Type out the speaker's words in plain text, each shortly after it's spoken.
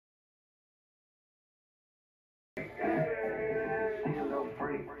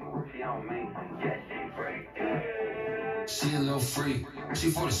She a little freak, she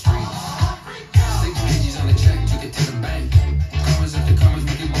for the streets. 6 digits on the check, took it to the bank. Commas after commas,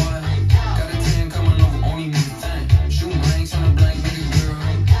 make it boy. Got a 10 coming over, only need a thing. Shoot blanks on a blank, make it girl.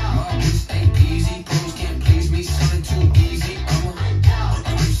 My wrist ain't easy, pros can't please me, selling too easy.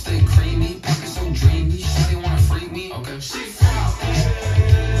 I'm a stay creamy, pocket so dreamy. Shawty wanna freak me, okay. She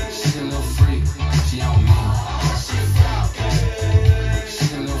a little freak, she on me.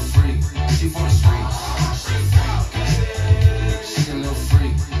 She a little freak, she for the streets. She a little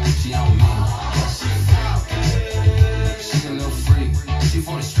freak, she on me. She a little freak, she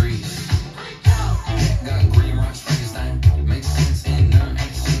for the streets. Got green rocks, Frankenstein. Makes sense in none at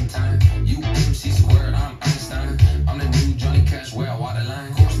the same time. You MC squared, I'm Einstein. I'm the new Johnny Cash, where I water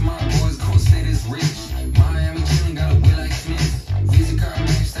line. Course my boys gon' say this rich. Miami chillin', got a wheel like Smith. Visa card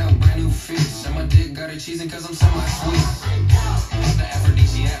maxed out, brand new fits. And my dick got her cheesing cause I'm semi-sweet. Off the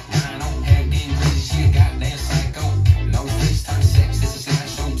aphrodisiac, rhino, head game crazy, she a goddamn psycho. No FaceTime sex, this is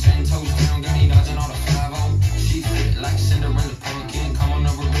slideshow. 10 toes down, got me dodging all the 5-0. She fit like Cinderella pumpkin. Come on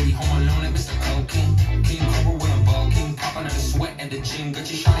over, baby, home alone like Mr. Cocaine. King Cobra wearing bulking, popping out the sweat at the gym, got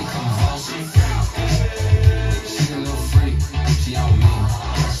your shawty convulsing. She a little freak, she on me.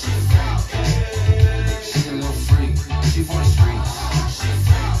 She a little freak, she for the streets.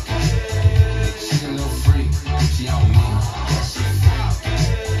 She a little freak, she on me.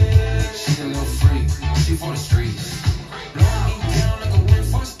 She a little freak, she for the streets. Blow me down like a wind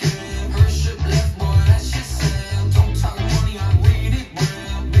for scale. Her ship left, boy, that shit sail. Don't talk money, I read it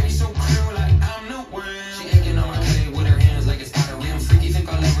well. Baby so clear like I'm no well. She aching on my K with her hands like it's out of rim. Freaky think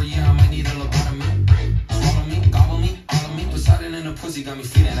I'll ever, yeah, I might need a lobotomy. Swallow me, gobble me, all of me. Poseidon in the pussy got me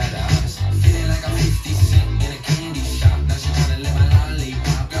feeling like the honest. Feeling like I'm 50 Cent in a candy shop. Now she tryna live my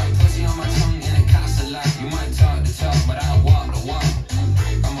lollipop. Got pussy on my tongue in a casa lot. You might talk the talk, but I walk the walk.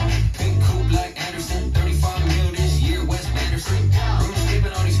 I'm a pink coupe like Anderson. 35 mil this year, West Anderson. Room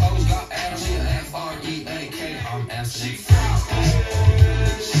skipping all these hoes, got Adams here. F-R-E-A-K, I'm Anthony.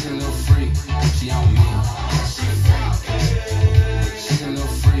 She a little freak, she on me. She a little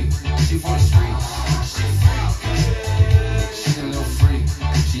freak, she for the streets. She a little freak,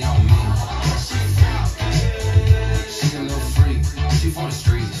 she on me. She a little freak, she for the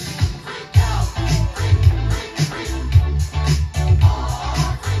streets.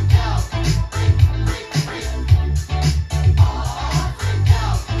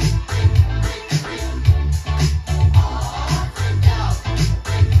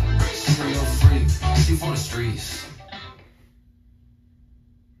 For the streets.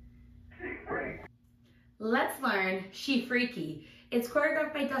 Let's learn She Freaky. It's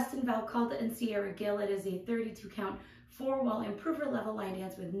choreographed by Dustin Valcalda and Sierra Gil. It is a 32 count 4-wall improver level line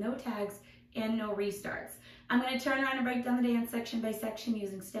dance with no tags and no restarts. I'm going to turn around and break down the dance section by section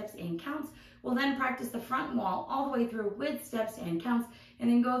using steps and counts. We'll then practice the front wall all the way through with steps and counts, and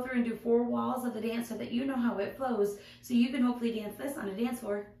then go through and do 4 walls of the dance so that you know how it flows, so you can hopefully dance this on a dance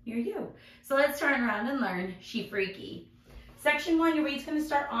floor near you. So let's turn around and learn She Freaky. Section 1, your weight's going to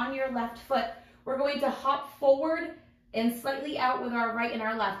start on your left foot. We're going to hop forward and slightly out with our right and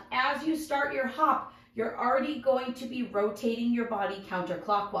our left. As you start your hop, you're already going to be rotating your body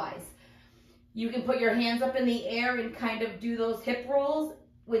counterclockwise. You can put your hands up in the air and kind of do those hip rolls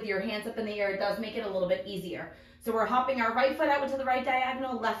with your hands up in the air. It does make it a little bit easier. So we're hopping our right foot out into the right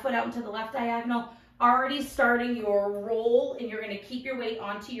diagonal, left foot out into the left diagonal, already starting your roll, and you're going to keep your weight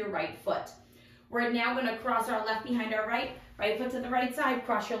onto your right foot. We're now going to cross our left behind our right foot to the right side,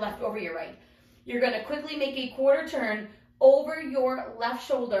 cross your left over your right. You're going to quickly make a quarter turn over your left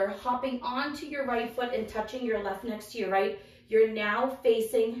shoulder, hopping onto your right foot and touching your left next to your right. You're now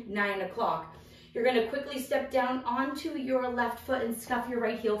facing 9 o'clock. You're going to quickly step down onto your left foot and scuff your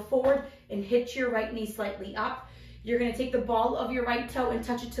right heel forward and hitch your right knee slightly up. You're going to take the ball of your right toe and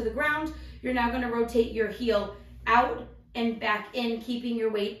touch it to the ground. You're now going to rotate your heel out and back in, keeping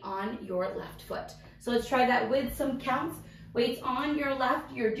your weight on your left foot. So let's try that with some counts. Weights on your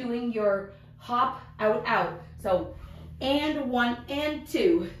left, you're doing your hop out, out. So, and 1 and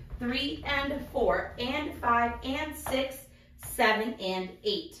 2, 3 and 4, and 5 and 6, 7 and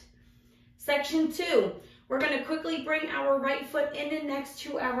 8. Section 2, we're going to quickly bring our right foot in and next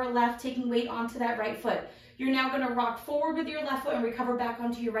to our left, taking weight onto that right foot. You're now going to rock forward with your left foot and recover back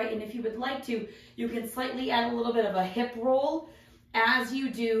onto your right. And if you would like to, you can slightly add a little bit of a hip roll as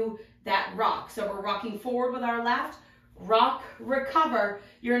you do that rock. So we're rocking forward with our left, rock, recover.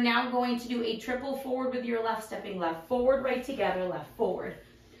 You're now going to do a triple forward with your left, stepping left forward, right together, left forward.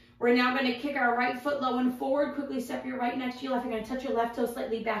 We're now going to kick our right foot low and forward. Quickly step your right next to your left. You're going to touch your left toe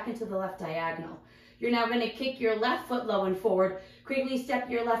slightly back into the left diagonal. You're now going to kick your left foot low and forward. Quickly step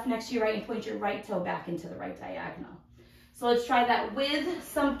your left next to your right and point your right toe back into the right diagonal. So let's try that with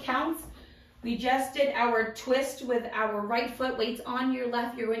some counts. We just did our twist with our right foot. Weights on your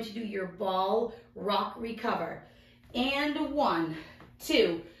left. You're going to do your ball, rock, recover. And 1,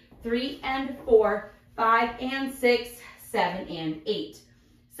 2, 3, and 4, 5, and 6, 7, and 8.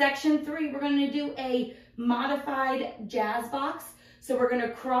 Section 3, we're going to do a modified jazz box. So we're going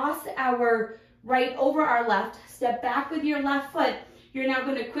to cross our right over our left, step back with your left foot. You're now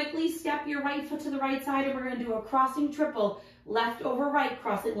going to quickly step your right foot to the right side, and we're going to do a crossing triple, left over right,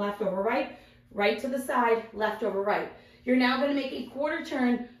 crossing left over right, right to the side, left over right. You're now going to make a quarter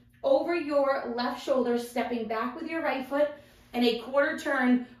turn over your left shoulder, stepping back with your right foot, and a quarter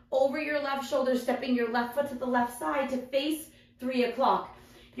turn over your left shoulder, stepping your left foot to the left side to face 3 o'clock.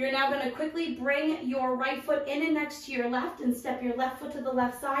 You're now going to quickly bring your right foot in and next to your left and step your left foot to the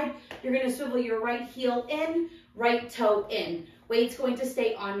left side. You're going to swivel your right heel in, right toe in. Weight's going to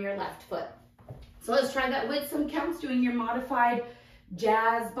stay on your left foot. So let's try that with some counts, doing your modified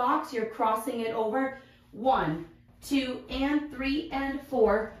jazz box. You're crossing it over. 1, 2, and 3, and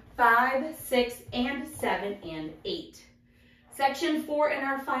 4, 5, 6, and 7, and 8. Section 4 in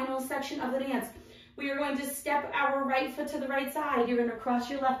our final section of the dance. We are going to step our right foot to the right side. You're going to cross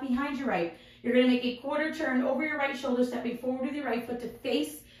your left behind your right. You're going to make a quarter turn over your right shoulder, stepping forward with your right foot to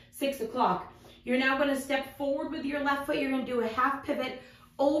face 6 o'clock. You're now going to step forward with your left foot. You're going to do a half pivot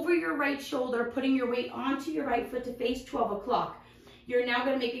over your right shoulder, putting your weight onto your right foot to face 12 o'clock. You're now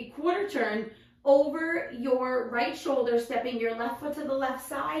going to make a quarter turn over your right shoulder, stepping your left foot to the left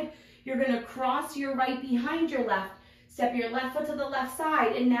side. You're going to cross your right behind your left, step your left foot to the left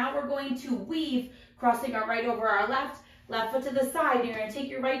side, and now we're going to weave, crossing our right over our left, left foot to the side. You're going to take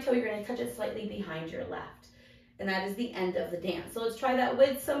your right toe, you're going to touch it slightly behind your left. And that is the end of the dance. So let's try that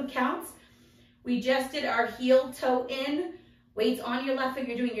with some counts. We just did our heel toe in, weights on your left foot,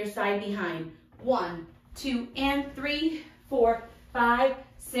 you're doing your side behind. 1, 2, and 3, 4, 5,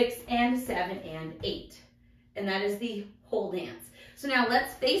 6, and 7, and 8. And that is the whole dance. So now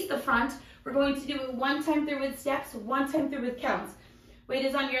let's face the front. We're going to do it 1 time through with steps, 1 time through with counts. Weight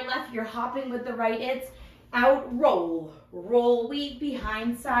is on your left, you're hopping with the right. It's out, roll, roll, weave,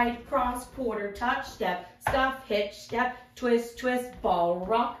 behind, side, cross, quarter, touch, step, scuff, hitch, step, twist, twist, ball,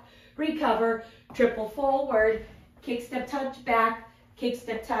 rock, recover, triple forward, kick, step, touch, back, kick,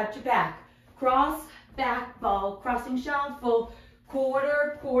 step, touch, back, cross, back, ball, crossing, shuffle,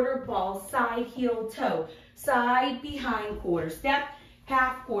 quarter, quarter, ball, side, heel, toe, side, behind, quarter, step,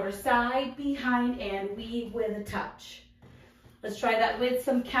 half, quarter, side, behind, and weave with a touch. Let's try that with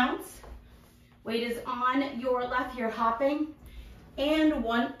some counts. Weight is on your left, you're hopping, and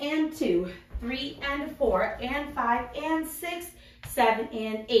 1, and 2, 3, and 4, and 5, and 6, 7,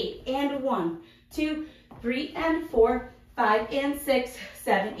 and 8, and 1, 2, 3, and 4, 5, and 6,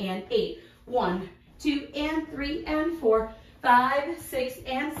 7, and 8, 1, 2, and 3, and 4, 5, 6,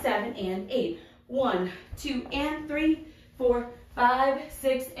 and 7, and 8, 1, 2, and 3, 4, 5,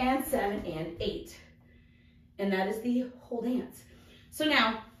 6, and 7, and 8. And that is the whole dance. So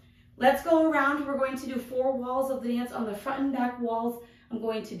now, let's go around. We're going to do 4 walls of the dance. On the front and back walls, I'm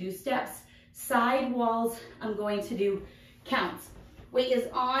going to do steps. Side walls, I'm going to do counts. Weight is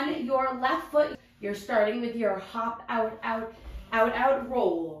on your left foot. You're starting with your hop, out, out, out, out,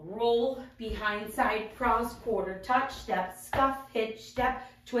 roll, roll, behind, side, cross, quarter, touch, step, scuff, hitch, step,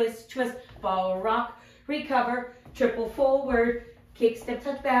 twist, twist, ball, rock, recover, triple forward, kick, step,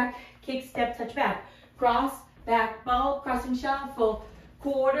 touch back, kick, step, touch back, cross, back, ball, crossing, shuffle,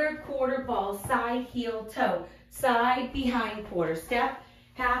 quarter, quarter, ball, side, heel, toe, side, behind, quarter, step,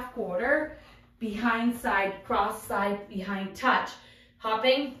 half, quarter, behind, side, cross, side, behind, touch,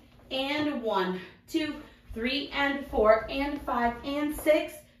 hopping, and 1, 2, 3, and 4, and 5, and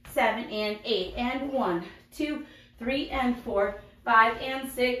 6, 7, and 8, and 1, 2, 3, and 4, 5, and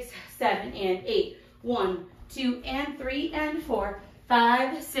 6, 7, and 8, 1, 2, and 3, and 4,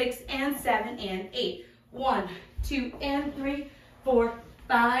 5, 6, and 7, and 8, 1, 2, and 3, 4,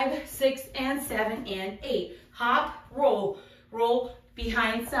 5, 6, and 7, and 8. Hop, roll, roll,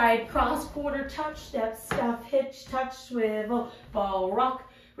 behind, side, cross, quarter, touch, step, scuff, hitch, touch, swivel, ball,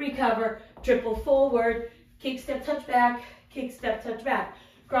 rock, recover, triple forward, kick, step, touch back, kick, step, touch back,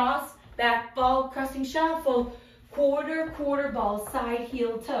 cross, back, ball, crossing, shuffle, quarter, quarter, ball, side,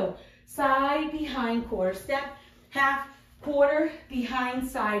 heel, toe, side, behind, quarter, step, half, quarter, behind,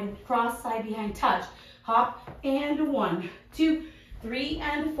 side, cross, side, behind, touch, hop, and 1, 2, 3,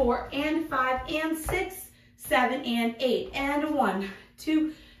 and 4, and 5, and 6, 7, and 8, and 1,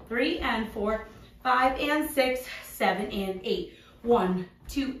 2, 3 and 4, 5 and 6, 7 and 8. 1,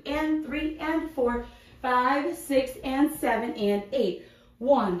 2 and 3 and 4, 5, 6 and 7 and 8.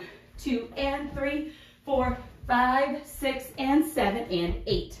 1, 2 and 3, 4, 5, 6 and 7 and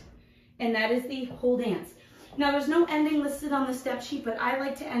 8. And that is the whole dance. Now there's no ending listed on the step sheet, but I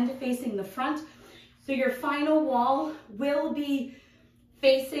like to end facing the front. So your final wall will be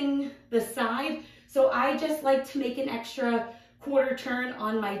facing the side. So I just like to make an extra quarter turn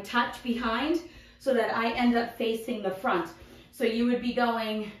on my touch behind so that I end up facing the front. So you would be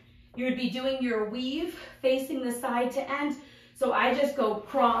doing your weave facing the side to end. So I just go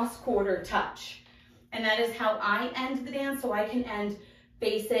cross quarter touch. And that is how I end the dance. So I can end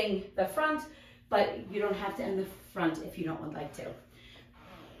facing the front, but you don't have to end the front if you don't would like to.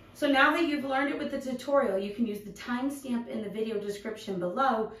 So now that you've learned it with the tutorial, you can use the timestamp in the video description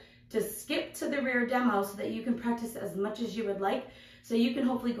below to skip to the rear demo so that you can practice as much as you would like, so you can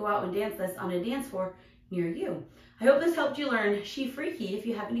hopefully go out and dance this on a dance floor near you. I hope this helped you learn She Freaky. If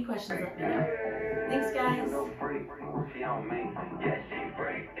you have any questions, let me know. Thanks, guys.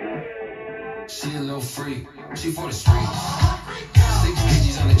 She a little freak, she for the streets. 6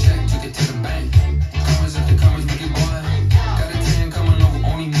 digits on the check, took it to the bank. Comments after comments, make it boy. Got a 10 coming over,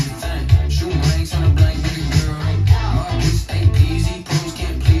 only need a thing. Shoot blanks on the blank, nigga girl. My bitch ain't peasy, pros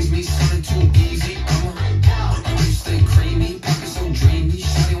can't please me, something too easy. I stay creamy, pocket so dreamy.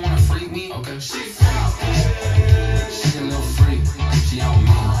 Shawty wanna freak me, okay. She a little freak, she on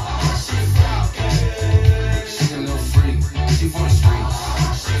me. She a little freak, she for the streets.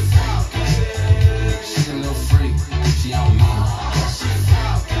 She a little freak, she on me.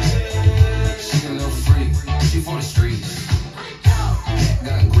 She a little freak, she for the streets.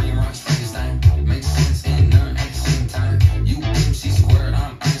 Got green rocks, Frankenstein. Makes sense in none at the same time. You MC squared,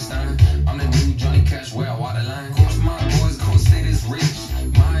 I'm Einstein. I'm the new Johnny Cash, where I waterline. Course my boys gon' say this rich.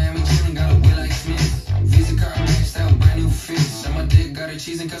 Miami chillin', got a wheel like Smith. Visa card maxed out, brand new fish. And my dick got her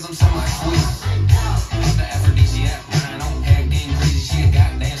cheesing cause I'm semi-Swiss.